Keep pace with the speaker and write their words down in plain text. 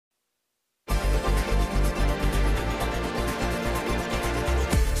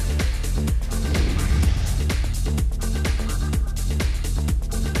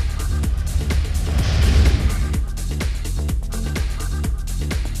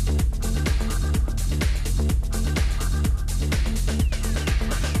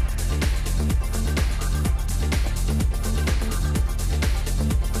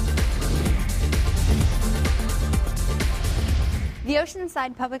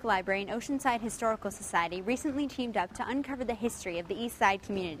Oceanside Public Library and Oceanside Historical Society recently teamed up to uncover the history of the East Side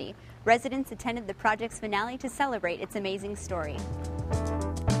community. Residents attended the project's finale to celebrate its amazing story.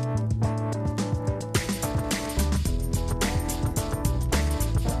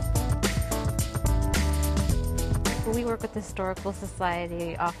 We work with the Historical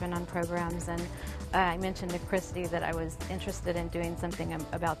Society often on programs, and I mentioned to Christy that I was interested in doing something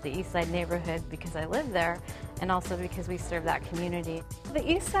about the East Side neighborhood because I live there and also because we serve that community. The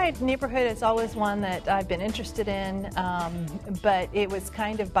East Side neighborhood is always one that I've been interested in, but it was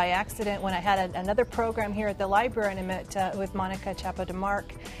kind of by accident when I had another program here at the library, and I met with Monica Chapo-DeMarc,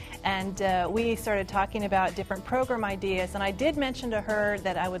 and we started talking about different program ideas, and I did mention to her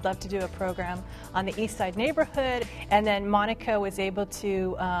that I would love to do a program on the East Side neighborhood, and then Monica was able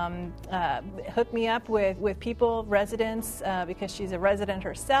to hook me up with people, residents, because she's a resident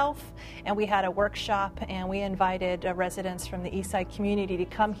herself, and we had a workshop, and we invited residents from the East Side community to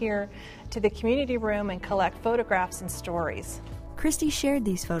come here to the community room and collect photographs and stories. Christy shared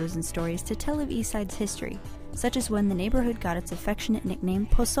these photos and stories to tell of Eastside's history, such as when the neighborhood got its affectionate nickname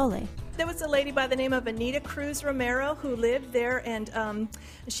Pozole. There was a lady by the name of Anita Cruz Romero who lived there, and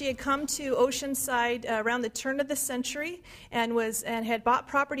she had come to Oceanside around the turn of the century and had bought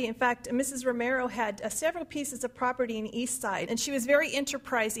property. In fact, Mrs. Romero had several pieces of property in East Side, and she was very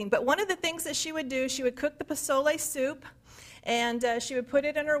enterprising. But one of the things that she would do, she would cook the pozole soup, and she would put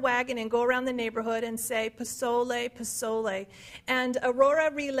it in her wagon and go around the neighborhood and say, pozole, pozole. And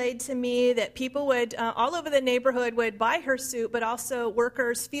Aurora relayed to me that people would, all over the neighborhood, would buy her soup, but also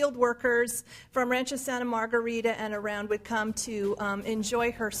workers, field workers from Rancho Santa Margarita and around would come to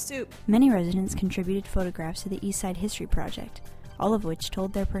enjoy her soup. Many residents contributed photographs to the East Side History Project, all of which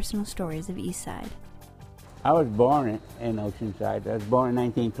told their personal stories of East Side. I was born in Oceanside. I was born in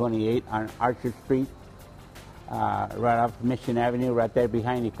 1928 on Archer Street. Right off Mission Avenue, right there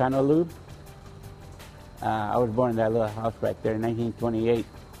behind Econo. I was born in that little house right there in 1928.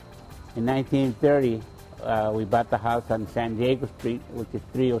 In 1930, we bought the house on San Diego Street, which is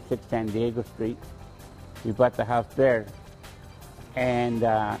 306 San Diego Street. We bought the house there. And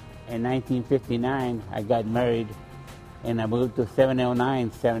in 1959, I got married, and I moved to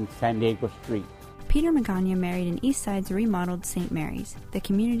 709 San Diego Street. Peter Magana married in East Side's remodeled St. Mary's, the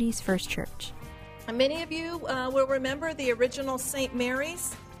community's first church. Many of you will remember the original St.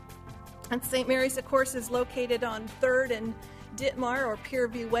 Mary's. And St. Mary's, of course, is located on 3rd and Ditmar, or Pier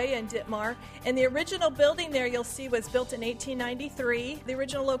View Way in Ditmar. And the original building there, you'll see, was built in 1893. The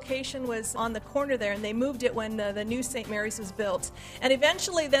original location was on the corner there, and they moved it when the new St. Mary's was built. And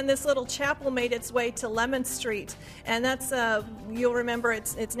eventually, then this little chapel made its way to Lemon Street. And that's, you'll remember,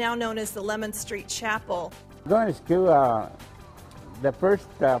 it's now known as the Lemon Street Chapel. Going to school, the first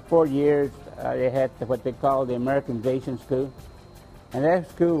 4 years, they had what they call the Americanization School. And that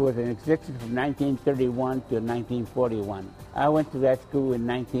school was in existence from 1931 to 1941. I went to that school in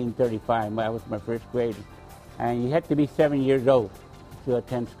 1935. That was my first grade. And you had to be 7 years old to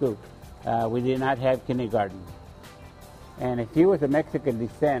attend school. We did not have kindergarten. And if you was of Mexican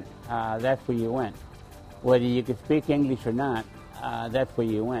descent, that's where you went. Whether you could speak English or not, that's where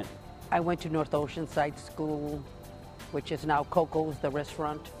you went. I went to North Oceanside School, which is now Coco's, the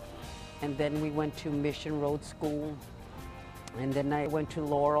restaurant. And then we went to Mission Road School. And then I went to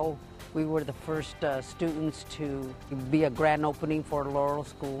Laurel. We were the first students to be a grand opening for Laurel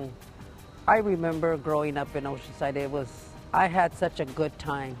School. I remember growing up in Oceanside, I had such a good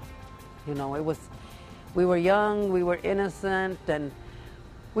time. You know, we were young, we were innocent, and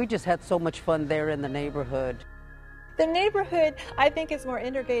we just had so much fun there in the neighborhood. The neighborhood, I think, is more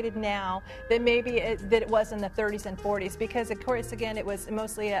integrated now than maybe that it was in the 30s and 40s, because, of course, again, it was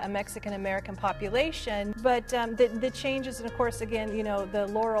mostly a Mexican-American population. But the changes, and of course, again, you know, the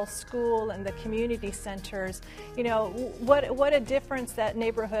Laurel School and the community centers, you know, what a difference that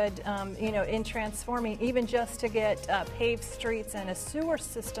neighborhood, you know, in transforming, even just to get paved streets and a sewer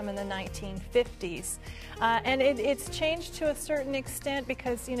system in the 1950s. And it's changed to a certain extent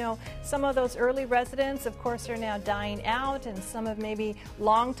because, you know, some of those early residents, of course, are now dying out, and some of maybe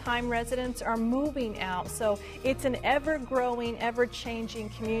long-time residents are moving out. So it's an ever-growing, ever-changing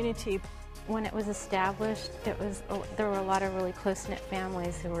community. When it was established, there were a lot of really close-knit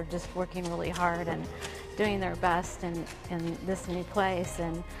families who were just working really hard and doing their best in this new place.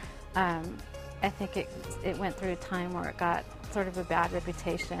 And I think it went through a time where it got sort of a bad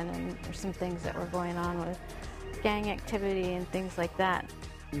reputation, and there's some things that were going on with gang activity and things like that.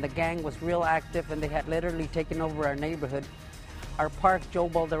 The gang was real active, and they had literally taken over our neighborhood. Our park, Joe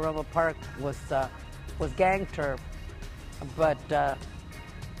Balderrama Park, was gang turf, but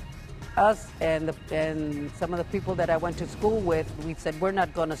us and some of the people that I went to school with, we said, we're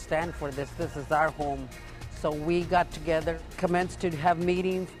not going to stand for this. This is our home. So we got together, commenced to have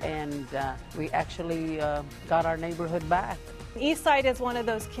meetings, and we actually got our neighborhood back. Eastside is one of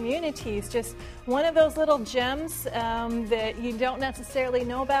those communities, just one of those little gems that you don't necessarily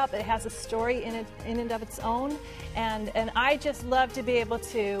know about, but it has a story in and of its own. And I just love to be able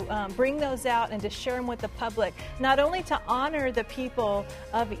to bring those out and to share them with the public, not only to honor the people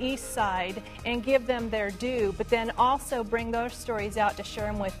of Eastside and give them their due, but then also bring those stories out to share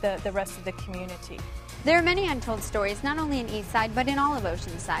them with the rest of the community. There are many untold stories not only in Eastside but in all of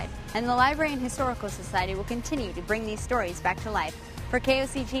Oceanside, and the Library and Historical Society will continue to bring these stories back to life. For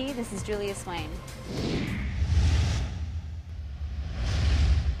KOCT, this is Julia Swain.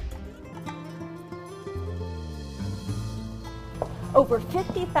 Over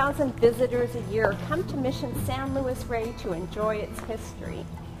 50,000 visitors a year come to Mission San Luis Rey to enjoy its history.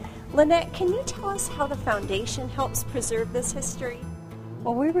 Lynette, can you tell us how the foundation helps preserve this history?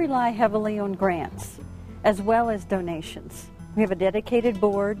 Well, we rely heavily on grants as well as donations. We have a dedicated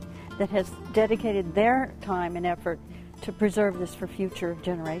board that has dedicated their time and effort to preserve this for future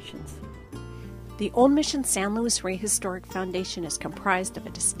generations. The Old Mission San Luis Rey Historic Foundation is comprised of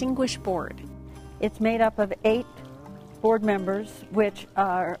a distinguished board. It's made up of 8 board members, which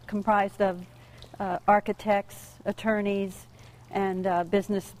are comprised of architects, attorneys, and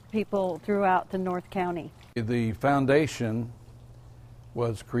business people throughout the North County. The foundation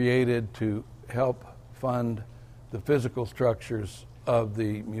was created to help fund the physical structures of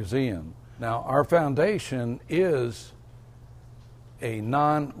the museum. Now, our foundation is a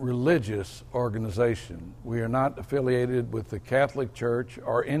non-religious organization. We are not affiliated with the Catholic Church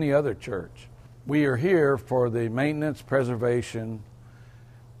or any other church. We are here for the maintenance, preservation,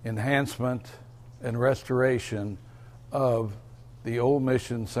 enhancement, and restoration of the Old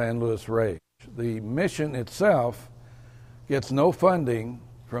Mission San Luis Rey. The mission itself gets no funding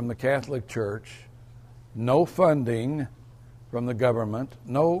from the Catholic Church, no funding from the government,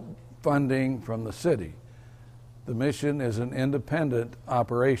 no funding from the city. The mission is an independent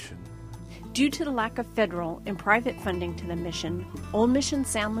operation. Due to the lack of federal and private funding to the mission, Old Mission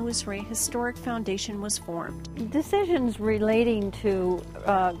San Luis Rey Historic Foundation was formed. Decisions relating to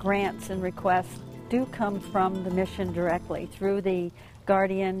grants and requests do come from the mission directly through the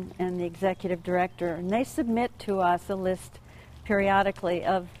guardian and the executive director, and they submit to us a list periodically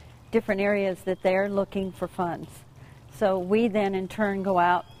of different areas that they're looking for funds. So we then in turn go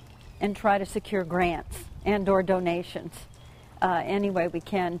out and try to secure grants and or donations any way we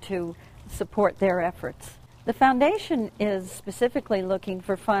can to support their efforts. The foundation is specifically looking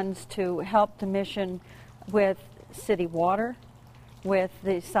for funds to help the mission with city water, with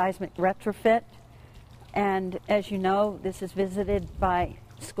the seismic retrofit, and as you know, this is visited by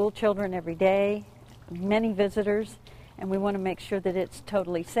school children every day, many visitors, and we want to make sure that it's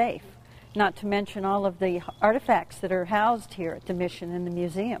totally safe, not to mention all of the artifacts that are housed here at the mission and the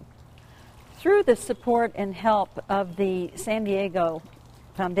museum. Through the support and help of the San Diego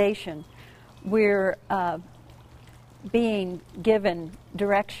Foundation, we're being given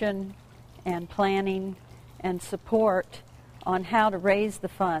direction and planning and support on how to raise the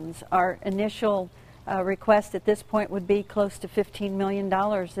funds. Our initial request at this point would be close to $15 million.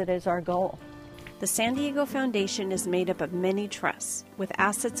 That is our goal. The San Diego Foundation is made up of many trusts with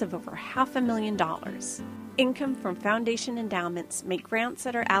assets of over $500,000. Income from foundation endowments make grants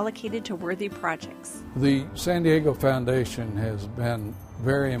that are allocated to worthy projects. The San Diego Foundation has been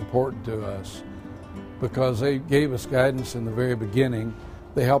very important to us because they gave us guidance in the very beginning.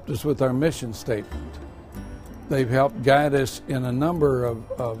 They helped us with our mission statement. They've helped guide us in a number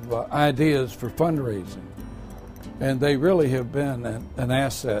of ideas for fundraising. And they really have been an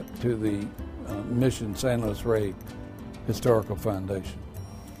asset to the Mission San Luis Rey Historical Foundation.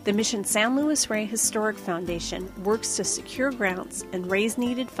 The Mission San Luis Rey Historic Foundation works to secure grants and raise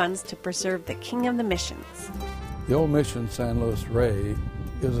needed funds to preserve the King of the Missions. The Old Mission San Luis Rey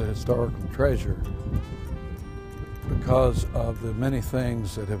is a historical treasure because of the many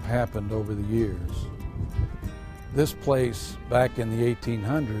things that have happened over the years. This place, back in the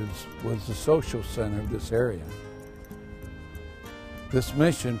 1800s, was the social center of this area. This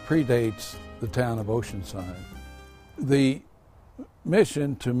mission predates the town of Oceanside. The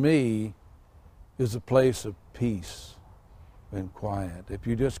mission, to me, is a place of peace and quiet. If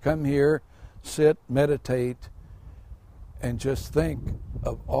you just come here, sit, meditate, and just think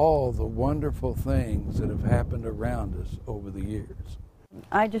of all the wonderful things that have happened around us over the years.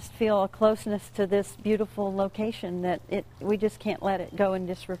 I just feel a closeness to this beautiful location that we just can't let it go in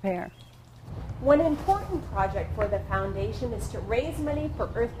disrepair. One important project for the foundation is to raise money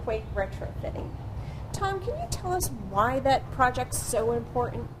for earthquake retrofitting. Tom, can you tell us why that project's so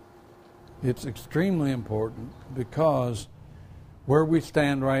important? It's extremely important because where we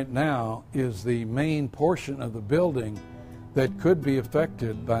stand right now is the main portion of the building that could be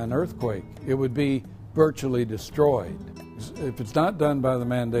affected by an earthquake. It would be virtually destroyed. If it's not done by the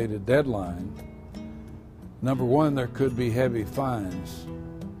mandated deadline, number one, there could be heavy fines.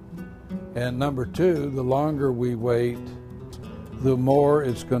 And number two, the longer we wait, the more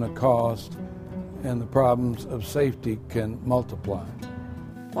it's going to cost, and the problems of safety can multiply.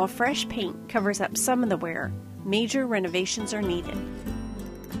 While fresh paint covers up some of the wear, major renovations are needed.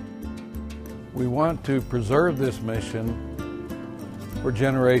 We want to preserve this mission for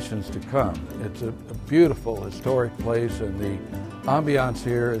generations to come. It's a beautiful historic place, and the ambiance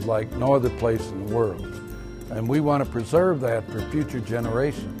here is like no other place in the world. And we want to preserve that for future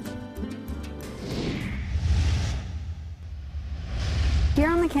generations. Here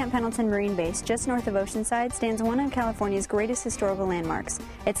on the Camp Pendleton Marine Base, just north of Oceanside, stands one of California's greatest historical landmarks.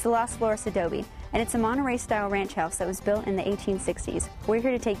 It's the Las Flores Adobe, and it's a Monterey-style ranch house that was built in the 1860s. We're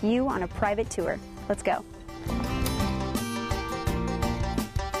here to take you on a private tour. Let's go.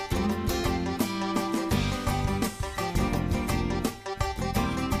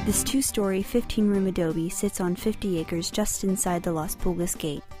 This two-story, 15-room adobe sits on 50 acres just inside the Las Pulgas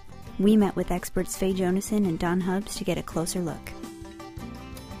Gate. We met with experts Faye Jonason and Don Hubbs to get a closer look.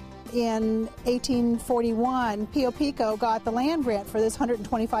 In 1841, Pio Pico got the land grant for this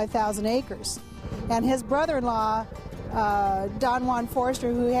 125,000 acres. And his brother-in-law, Don Juan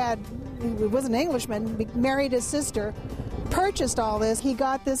Forster, who was an Englishman, married his sister, purchased all this. He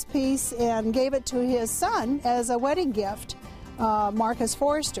got this piece and gave it to his son as a wedding gift, Marcus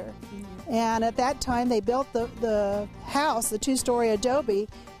Forster. And at that time, they built the house, the two-story adobe,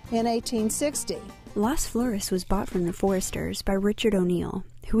 in 1860. Las Flores was bought from the Foresters by Richard O'Neill,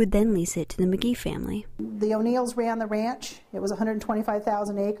 who would then lease it to the McGee family. The O'Neills ran the ranch. It was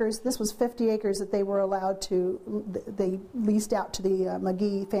 125,000 acres. This was 50 acres that they were allowed to, they leased out to the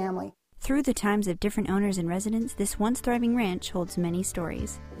McGee family. Through the times of different owners and residents, this once thriving ranch holds many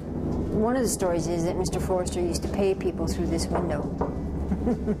stories. One of the stories is that Mr. Forrester used to pay people through this window.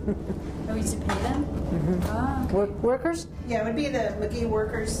 Oh, we used to pay them? Mm-hmm. Ah, okay. Workers? Yeah, it would be the McGee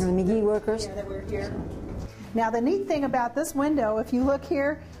workers. The McGee workers? Yeah, that were here. Now, the neat thing about this window, if you look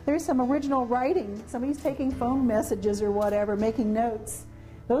here, there's some original writing. Somebody's taking phone messages or whatever, making notes.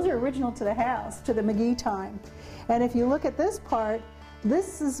 Those are original to the house, to the McGee time. And if you look at this part,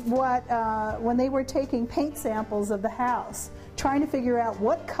 this is what, when they were taking paint samples of the house, trying to figure out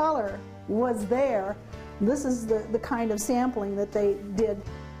what color was there, this is the kind of sampling that they did.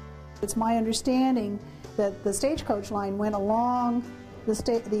 It's my understanding that the stagecoach line went along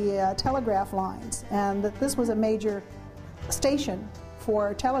the telegraph lines, and that this was a major station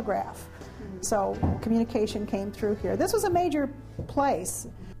for telegraph. So communication came through here. This was a major place.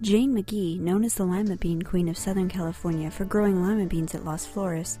 Jane McGee, known as the Lima Bean Queen of Southern California for growing lima beans at Las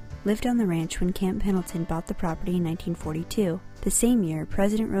Flores, lived on the ranch when Camp Pendleton bought the property in 1942, the same year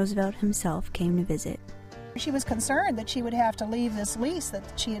President Roosevelt himself came to visit. She was concerned that she would have to leave this lease that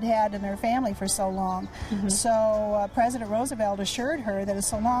she had had in her family for so long. Mm-hmm. So President Roosevelt assured her that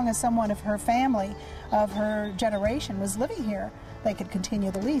so long as someone of her family, of her generation, was living here, they could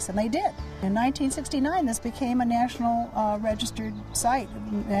continue the lease, and they did. In 1969, this became a national registered site,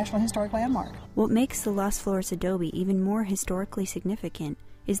 National Historic Landmark. What makes the Las Flores adobe even more historically significant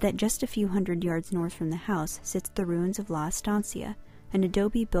is that just a few hundred yards north from the house sits the ruins of La Estancia, an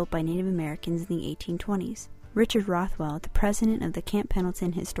adobe built by Native Americans in the 1820s. Richard Rothwell, the president of the Camp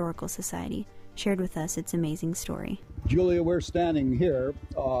Pendleton Historical Society, shared with us its amazing story. Julia, we're standing here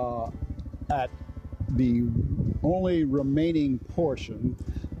at the only remaining portion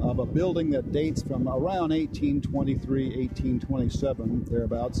of a building that dates from around 1823, 1827,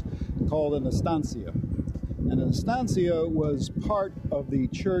 thereabouts, called an estancia. And an estancia was part of the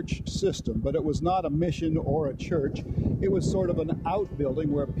church system, but it was not a mission or a church. It was sort of an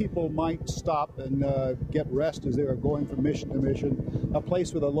outbuilding where people might stop and get rest as they were going from mission to mission, a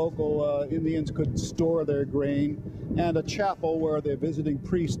place where the local Indians could store their grain, and a chapel where the visiting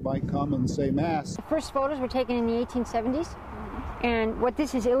priest might come and say Mass. The first photos were taken in the 1870s, and what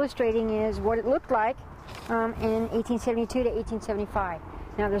this is illustrating is what it looked like in 1872 to 1875.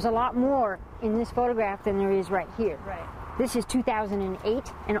 Now, there's a lot more in this photograph than there is right here. Right. This is 2008,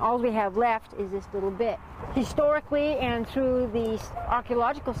 and all we have left is this little bit. Historically and through the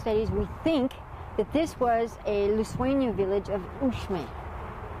archaeological studies, we think that this was a Luiseno village of Uxmal.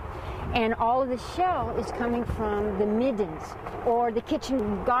 And all of the shell is coming from the middens, or the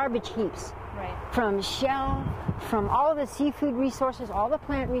kitchen garbage heaps. Right. From shell, from all the seafood resources, all the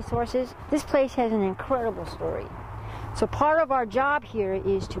plant resources. This place has an incredible story. So part of our job here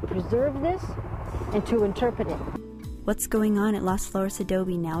is to preserve this and to interpret it. What's going on at Las Flores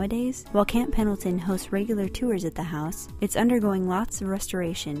Adobe nowadays? While Camp Pendleton hosts regular tours at the house, it's undergoing lots of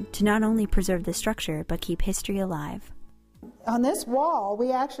restoration to not only preserve the structure, but keep history alive. On this wall,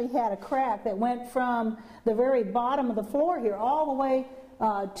 we actually had a crack that went from the very bottom of the floor here all the way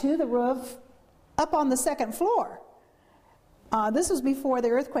to the roof up on the second floor. This was before the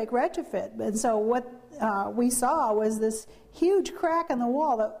earthquake retrofit, and so what we saw was this huge crack in the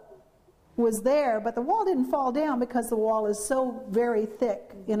wall that was there, but the wall didn't fall down because the wall is so very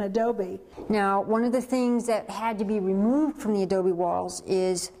thick in adobe. Now, one of the things that had to be removed from the adobe walls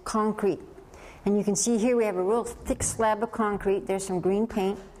is concrete. And you can see here we have a real thick slab of concrete. There's some green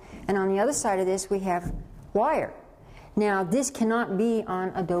paint. And on the other side of this we have wire. Now, this cannot be on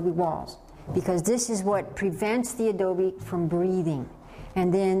adobe walls because this is what prevents the adobe from breathing.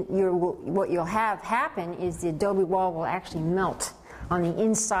 And then what you'll have happen is the adobe wall will actually melt on the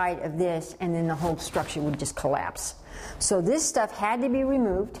inside of this, and then the whole structure would just collapse. So this stuff had to be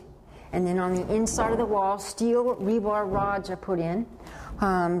removed, and then on the inside of the wall, steel rebar rods are put in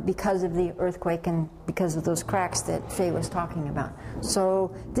because of the earthquake and because of those cracks that Faye was talking about.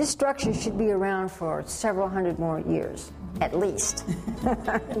 So this structure should be around for several hundred more years, at least.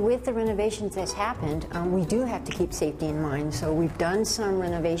 With the renovations that's happened, we do have to keep safety in mind. So we've done some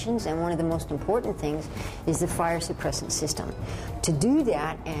renovations, and one of the most important things is the fire suppressant system. To do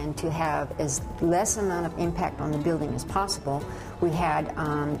that and to have as less amount of impact on the building as possible, we had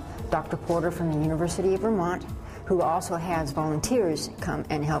Dr. Porter from the University of Vermont, who also has volunteers come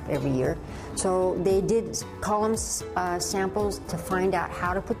and help every year. So they did column samples to find out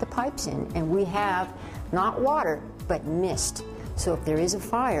how to put the pipes in, and we have not water, but mist. So if there is a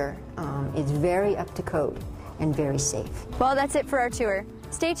fire, it's very up to code and very safe. Well, that's it for our tour.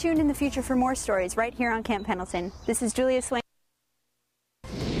 Stay tuned in the future for more stories right here on Camp Pendleton. This is Julia Swain.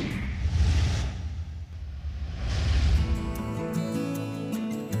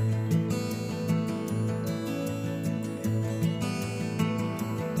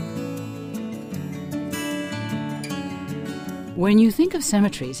 When you think of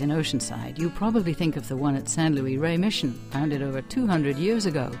cemeteries in Oceanside, you probably think of the one at San Luis Rey Mission, founded over 200 years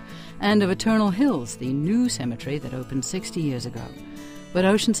ago, and of Eternal Hills, the new cemetery that opened 60 years ago. But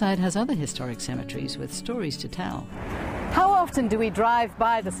Oceanside has other historic cemeteries with stories to tell. How often do we drive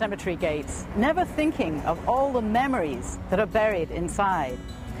by the cemetery gates, never thinking of all the memories that are buried inside?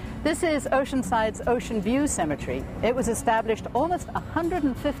 This is Oceanside's Ocean View Cemetery. It was established almost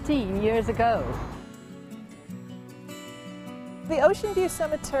 115 years ago. The Ocean View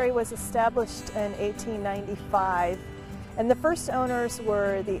Cemetery was established in 1895, and the first owners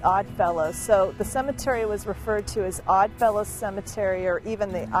were the Oddfellows. So the cemetery was referred to as Oddfellows Cemetery, or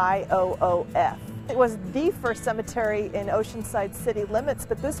even the IOOF. It was the first cemetery in Oceanside city limits,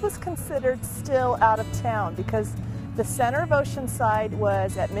 but this was considered still out of town because the center of Oceanside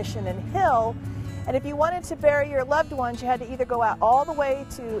was at Mission and Hill, and if you wanted to bury your loved ones, you had to either go out all the way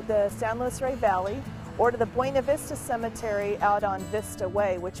to the San Luis Rey Valley or to the Buena Vista Cemetery out on Vista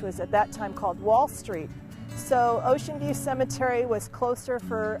Way, which was at that time called Wall Street. So Ocean View Cemetery was closer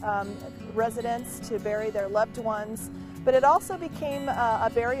for residents to bury their loved ones, but it also became a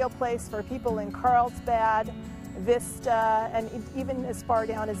burial place for people in Carlsbad, Vista, and even as far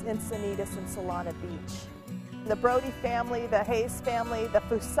down as Encinitas and Solana Beach. The Brody family, the Hayes family, the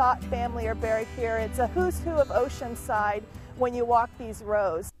Foussat family are buried here. It's a who's who of Oceanside when you walk these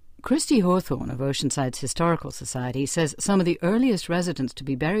rows. Christy Hawthorne of Oceanside's Historical Society says some of the earliest residents to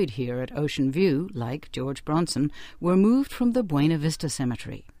be buried here at Ocean View, like George Bronson, were moved from the Buena Vista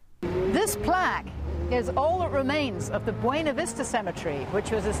Cemetery. This plaque is all that remains of the Buena Vista Cemetery, which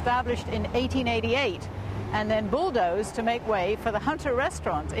was established in 1888 and then bulldozed to make way for the Hunter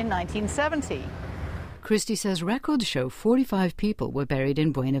Restaurant in 1970. Christie says records show 45 people were buried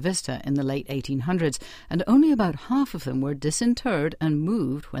in Buena Vista in the late 1800s, and only about half of them were disinterred and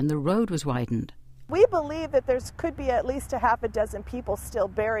moved when the road was widened. We believe that there could be at least a half a dozen people still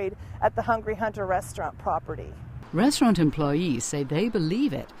buried at the Hungry Hunter Restaurant property. Restaurant employees say they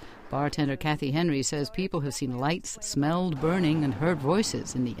believe it. Bartender Kathy Henry says people have seen lights, smelled burning, and heard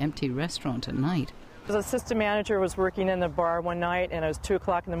voices in the empty restaurant at night. The assistant manager was working in the bar one night, and it was 2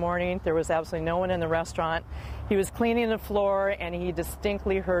 o'clock in the morning. There was absolutely no one in the restaurant. He was cleaning the floor, and he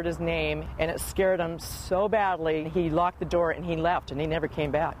distinctly heard his name, and it scared him so badly. He locked the door, and he left, and he never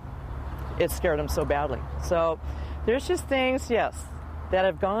came back. It scared him so badly. So there's just things, yes, that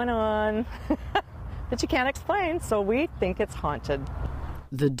have gone on that you can't explain, so we think it's haunted.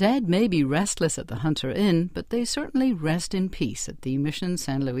 The dead may be restless at the Hunter Inn, but they certainly rest in peace at the Mission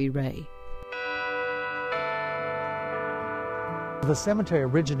San Luis Rey. The cemetery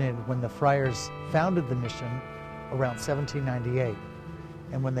originated when the friars founded the mission around 1798.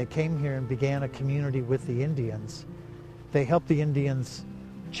 And when they came here and began a community with the Indians, they helped the Indians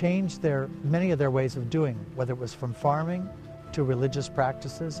change many of their ways of doing, whether it was from farming to religious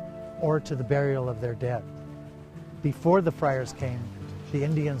practices or to the burial of their dead. Before the friars came, the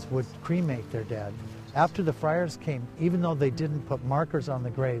Indians would cremate their dead. After the friars came, even though they didn't put markers on the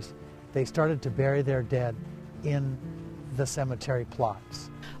graves, they started to bury their dead in the cemetery plots.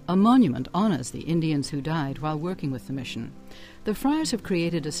 A monument honors the Indians who died while working with the mission. The friars have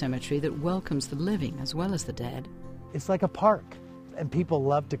created a cemetery that welcomes the living as well as the dead. It's like a park, and people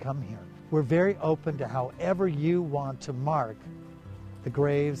love to come here. We're very open to however you want to mark the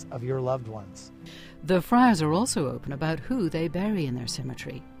graves of your loved ones. The friars are also open about who they bury in their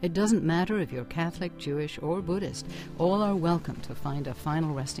cemetery. It doesn't matter if you're Catholic, Jewish, or Buddhist. All are welcome to find a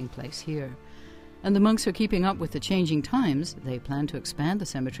final resting place here. And the monks are keeping up with the changing times. They plan to expand the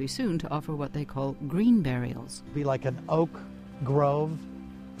cemetery soon to offer what they call green burials. It'd be like an oak grove,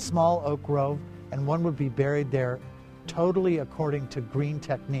 small oak grove, and one would be buried there totally according to green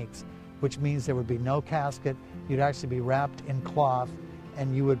techniques, which means there would be no casket. You'd actually be wrapped in cloth,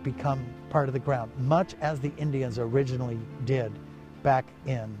 and you would become part of the ground, much as the Indians originally did back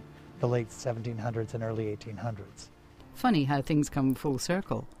in the late 1700s and early 1800s. Funny how things come full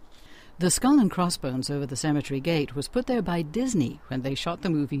circle. The skull and crossbones over the cemetery gate was put there by Disney when they shot the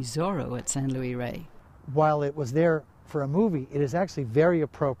movie Zorro at San Luis Rey. While it was there for a movie, it is actually very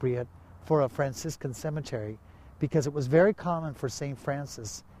appropriate for a Franciscan cemetery, because it was very common for St.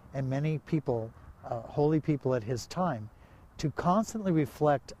 Francis and many people, holy people at his time, to constantly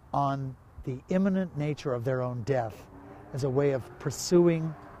reflect on the imminent nature of their own death as a way of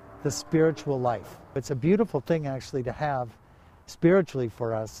pursuing the spiritual life. It's a beautiful thing actually to have spiritually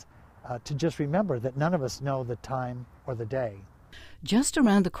for us, to just remember that none of us know the time or the day. Just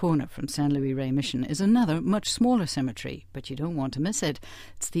around the corner from San Luis Rey Mission is another, much smaller cemetery, but you don't want to miss it.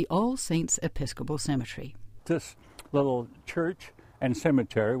 It's the All Saints Episcopal Cemetery. This little church and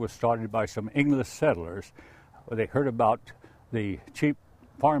cemetery was started by some English settlers. They heard about the cheap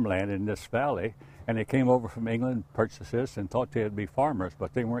farmland in this valley, and they came over from England, purchased this, and thought they'd be farmers,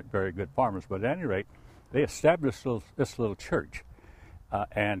 but they weren't very good farmers. But at any rate, they established this little church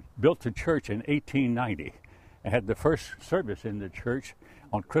and built the church in 1890 and had the first service in the church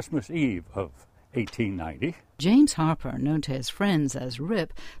on Christmas Eve of 1890. James Harper, known to his friends as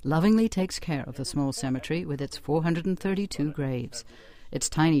Rip, lovingly takes care of the small cemetery with its 432 graves. Its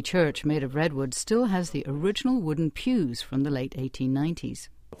tiny church, made of redwood, still has the original wooden pews from the late 1890s.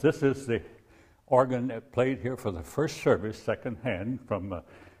 This is the organ that played here for the first service, secondhand, from a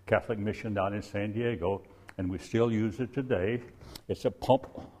Catholic mission down in San Diego, and we still use it today. It's a pump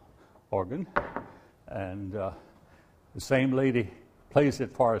organ, and the same lady plays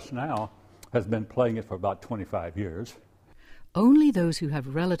it for us now, has been playing it for about 25 years. Only those who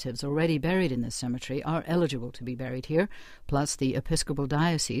have relatives already buried in this cemetery are eligible to be buried here, plus the Episcopal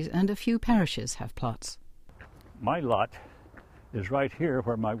Diocese and a few parishes have plots. My lot is right here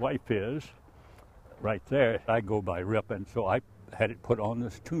where my wife is, right there. I go by Rip, and so I had it put on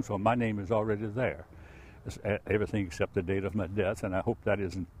this tombstone. My name is already there. It's everything except the date of my death, and I hope that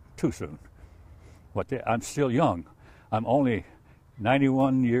isn't too soon. I'm still young. I'm only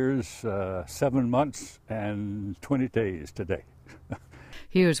 91 years, 7 months, and 20 days today.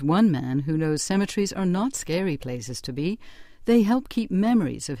 Here's one man who knows cemeteries are not scary places to be. They help keep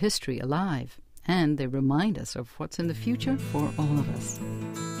memories of history alive, and they remind us of what's in the future for all of us.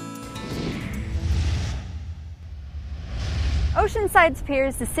 Oceanside's Pier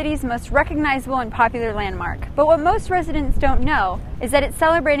is the city's most recognizable and popular landmark, but what most residents don't know is that it's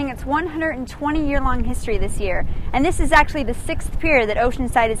celebrating its 120-year-long history this year, and this is actually the 6th pier that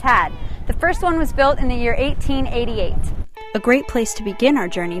Oceanside has had. The first one was built in the year 1888. A great place to begin our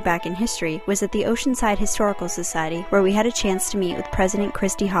journey back in history was at the Oceanside Historical Society, where we had a chance to meet with President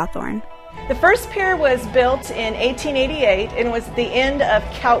Christy Hawthorne. The first pier was built in 1888 and was at the end of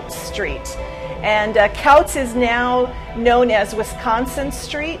Couts Street. And Couts is now known as Wisconsin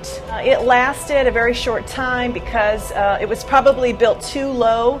Street. It lasted a very short time because it was probably built too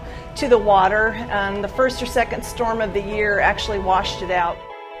low to the water, and the first or second storm of the year actually washed it out.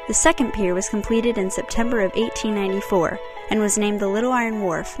 The second pier was completed in September of 1894 and was named the Little Iron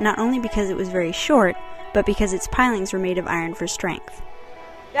Wharf, not only because it was very short, but because its pilings were made of iron for strength.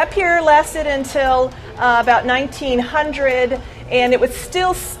 That pier lasted until about 1900, and it was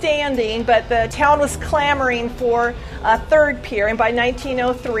still standing, but the town was clamoring for a third pier, and by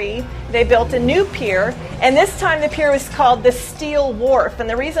 1903 they built a new pier, and this time the pier was called the Steel Wharf. And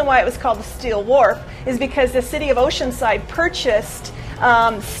the reason why it was called the Steel Wharf is because the city of Oceanside purchased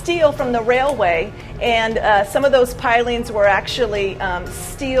steel from the railway, and some of those pilings were actually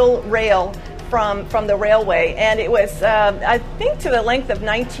steel rail from the railway, and it was, I think, to the length of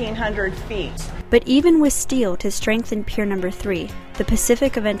 1,900 feet. But even with steel to strengthen Pier Number 3, the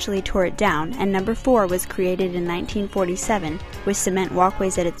Pacific eventually tore it down, and Number 4 was created in 1947 with cement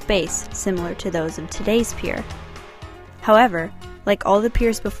walkways at its base, similar to those of today's pier. However, like all the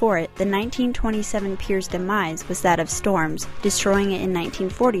piers before it, the 1927 pier's demise was that of storms, destroying it in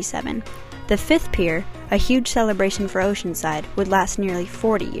 1947. The fifth pier, a huge celebration for Oceanside, would last nearly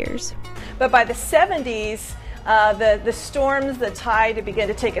 40 years. But by the 70s, the storms, the tide began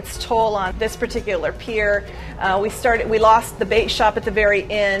to take its toll on this particular pier. We lost the bait shop at the very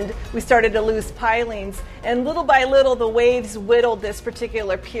end. We started to lose pilings, and little by little the waves whittled this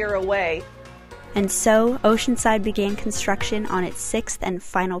particular pier away. And so, Oceanside began construction on its sixth and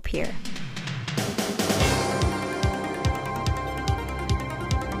final pier.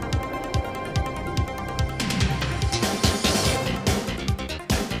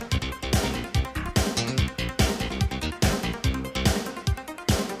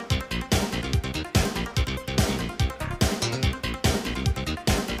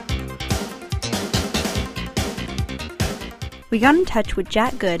 We got in touch with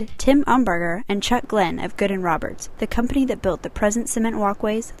Jack Good, Tim Umberger, and Chuck Glenn of Good & Roberts, the company that built the present cement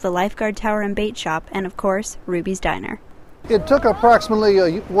walkways, the lifeguard tower and bait shop, and of course, Ruby's Diner. It took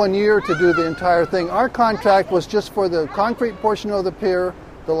approximately 1 year to do the entire thing. Our contract was just for the concrete portion of the pier,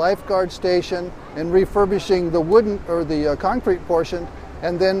 the lifeguard station, and refurbishing the wooden or the concrete portion,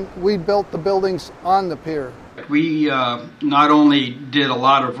 and then we built the buildings on the pier. We not only did a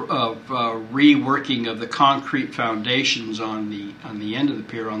lot of reworking of the concrete foundations on the end of the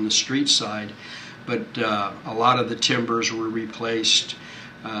pier on the street side, but a lot of the timbers were replaced.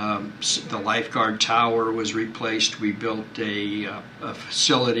 The lifeguard tower was replaced. We built a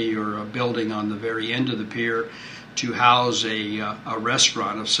facility or a building on the very end of the pier to house a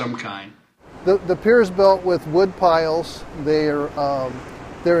restaurant of some kind. The pier is built with wood piles.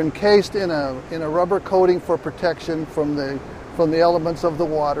 They're encased in a rubber coating for protection from the elements of the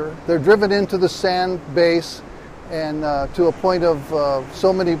water. They're driven into the sand base and to a point of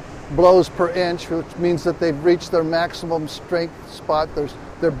so many blows per inch, which means that they've reached their maximum strength spot,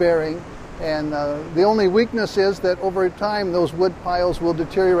 their bearing. And the only weakness is that over time those wood piles will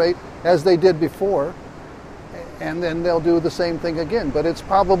deteriorate as they did before, and then they'll do the same thing again. But it's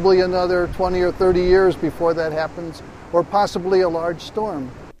probably another 20 or 30 years before that happens, or possibly a large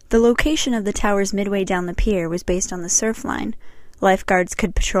storm. The location of the towers midway down the pier was based on the surf line. Lifeguards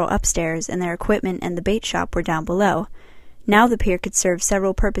could patrol upstairs, and their equipment and the bait shop were down below. Now the pier could serve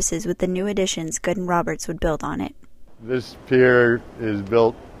several purposes with the new additions Good & Roberts would build on it. This pier is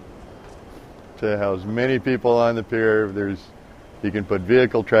built to house many people on the pier. You can put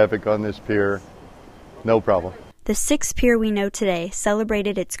vehicle traffic on this pier, no problem. The sixth pier we know today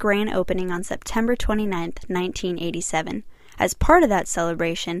celebrated its grand opening on September 29, 1987. As part of that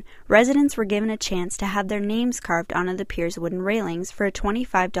celebration, residents were given a chance to have their names carved onto the pier's wooden railings for a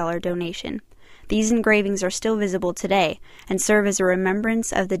 $25 donation. These engravings are still visible today and serve as a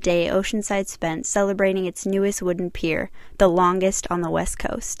remembrance of the day Oceanside spent celebrating its newest wooden pier, the longest on the West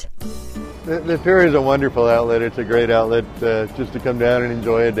Coast. The pier is a wonderful outlet. It's a great outlet just to come down and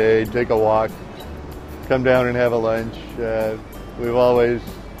enjoy a day, take a walk, come down and have a lunch. We've always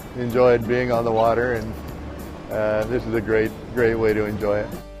enjoyed being on the water, and this is a great way to enjoy it.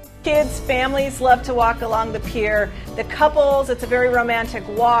 Kids, families love to walk along the pier. The couples, it's a very romantic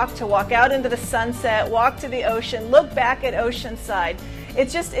walk to walk out into the sunset, walk to the ocean, look back at Oceanside.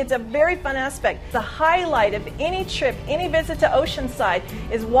 It's a very fun aspect. The highlight of any trip, any visit to Oceanside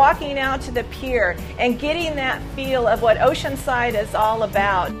is walking out to the pier and getting that feel of what Oceanside is all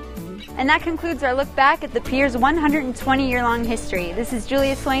about. And that concludes our look back at the pier's 120-year-long history. This is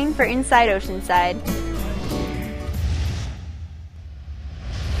Julia Swain for Inside Oceanside.